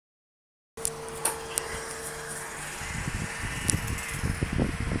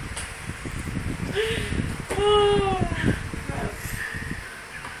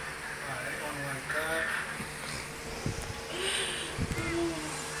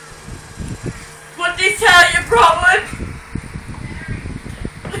problem?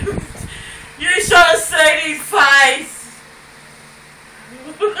 You should have seen his face.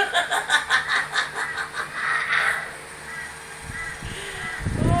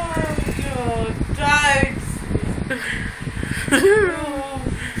 Oh God, don't.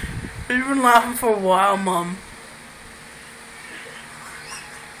 You've been laughing for a while, Mum.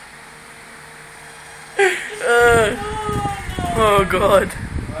 Oh God.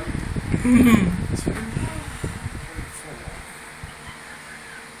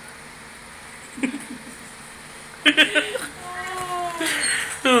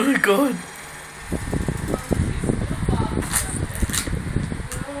 Oh God.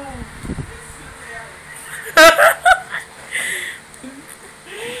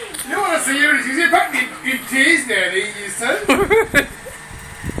 You want to see you? You're back in tears now, you son.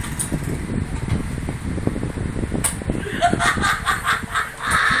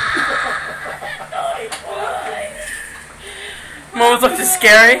 Mum was looking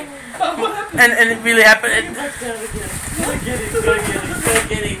scary. And it really happened. Go get him. Go get him.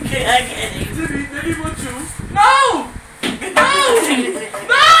 Did he want you? No! No!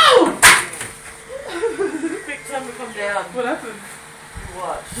 No! Big time to come down. What happened?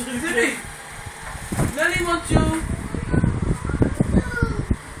 Watch. Did Nelly want you?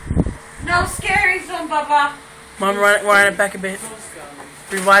 No scary son, Baba. Mum, wind it back a bit.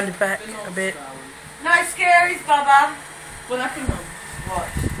 Rewind it back a bit. No scaries, Baba. What happened, Mum? Watch.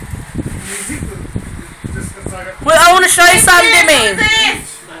 Well, I want to show you something, Dimmy.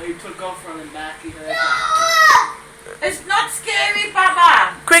 This. No, he took off running back. It's not scary,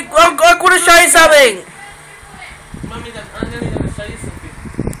 Baba. Quick, I want to show you something. Mummy, I'm going to show you something.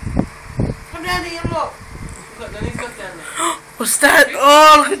 Come down here and look. Look, Nelly's got down there. What's that?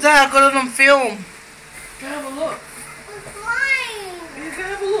 Oh, look at that. I got it on film. Go have a look. It's mine. You go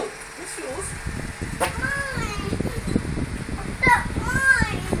have a look. What's yours? Mine. That's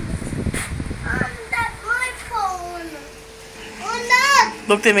mine. That's my phone. Oh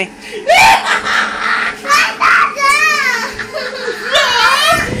no. Look at me.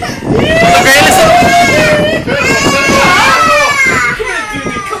 Okay, listen.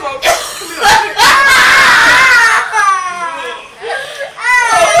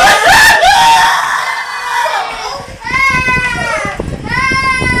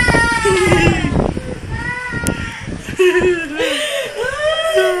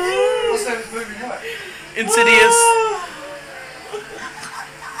 What's that movie like? Insidious.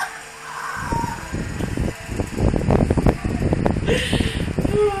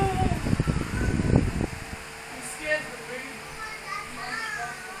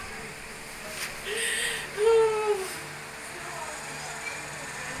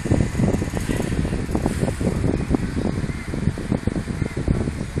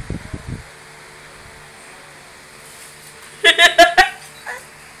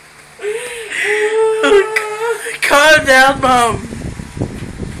 Calm down, Mum.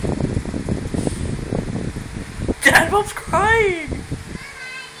 Dad, Mom's crying.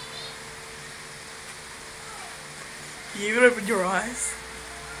 You even open your eyes.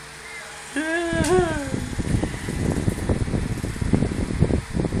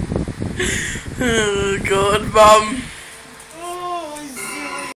 Oh God, Mum.